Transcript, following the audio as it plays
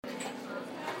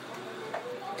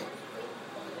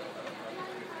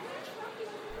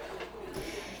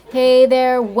Hey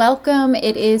there, welcome.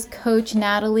 It is Coach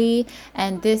Natalie,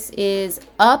 and this is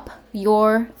Up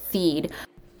Your Feed.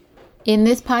 In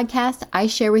this podcast, I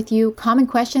share with you common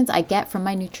questions I get from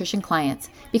my nutrition clients,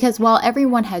 because while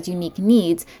everyone has unique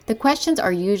needs, the questions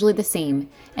are usually the same,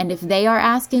 and if they are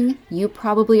asking, you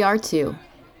probably are too.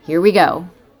 Here we go.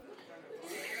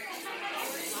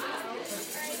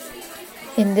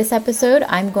 In this episode,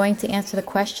 I'm going to answer the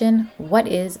question, what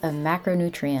is a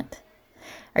macronutrient?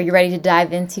 Are you ready to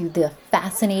dive into the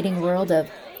fascinating world of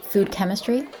food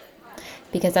chemistry?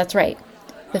 Because that's right,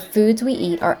 the foods we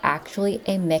eat are actually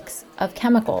a mix of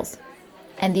chemicals.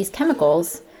 And these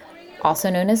chemicals, also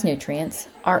known as nutrients,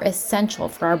 are essential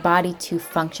for our body to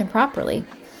function properly.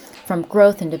 From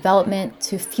growth and development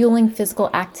to fueling physical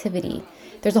activity,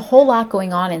 there's a whole lot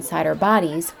going on inside our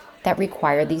bodies that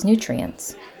require these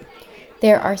nutrients.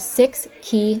 There are 6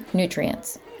 key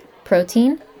nutrients: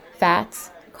 protein,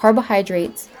 fats,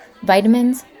 carbohydrates,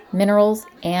 vitamins, minerals,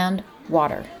 and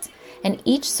water. And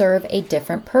each serve a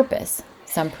different purpose.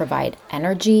 Some provide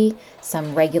energy,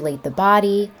 some regulate the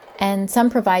body, and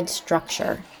some provide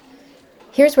structure.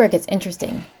 Here's where it gets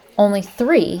interesting. Only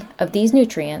 3 of these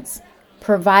nutrients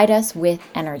provide us with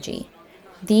energy.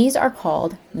 These are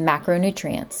called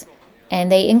macronutrients,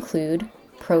 and they include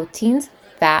proteins,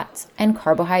 fats, and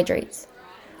carbohydrates.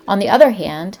 On the other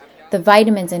hand, the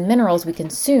vitamins and minerals we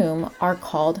consume are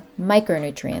called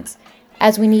micronutrients,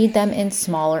 as we need them in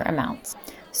smaller amounts.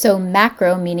 So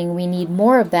macro meaning we need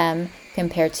more of them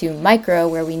compared to micro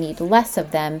where we need less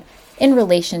of them in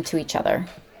relation to each other.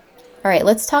 All right,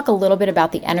 let's talk a little bit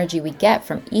about the energy we get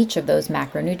from each of those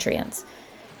macronutrients.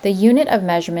 The unit of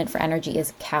measurement for energy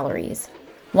is calories.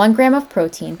 1 gram of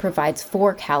protein provides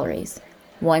 4 calories.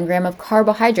 1 gram of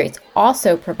carbohydrates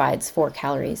also provides 4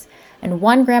 calories. And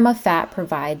 1 gram of fat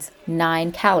provides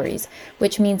 9 calories,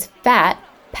 which means fat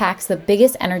packs the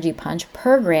biggest energy punch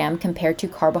per gram compared to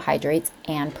carbohydrates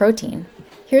and protein.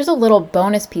 Here's a little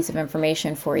bonus piece of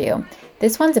information for you.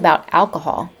 This one's about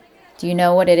alcohol. Do you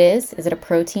know what it is? Is it a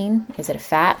protein? Is it a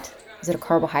fat? Is it a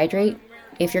carbohydrate?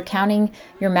 If you're counting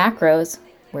your macros,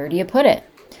 where do you put it?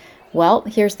 Well,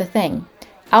 here's the thing.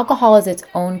 Alcohol is its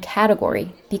own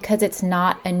category because it's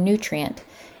not a nutrient.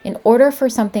 In order for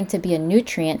something to be a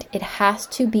nutrient, it has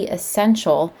to be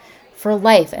essential for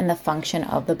life and the function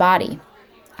of the body.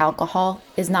 Alcohol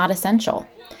is not essential.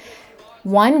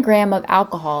 1 gram of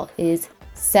alcohol is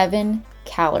 7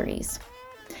 calories.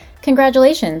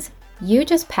 Congratulations, you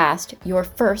just passed your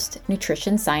first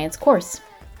nutrition science course.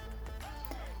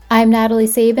 I'm Natalie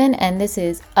Sabin, and this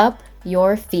is Up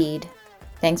Your Feed.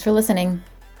 Thanks for listening.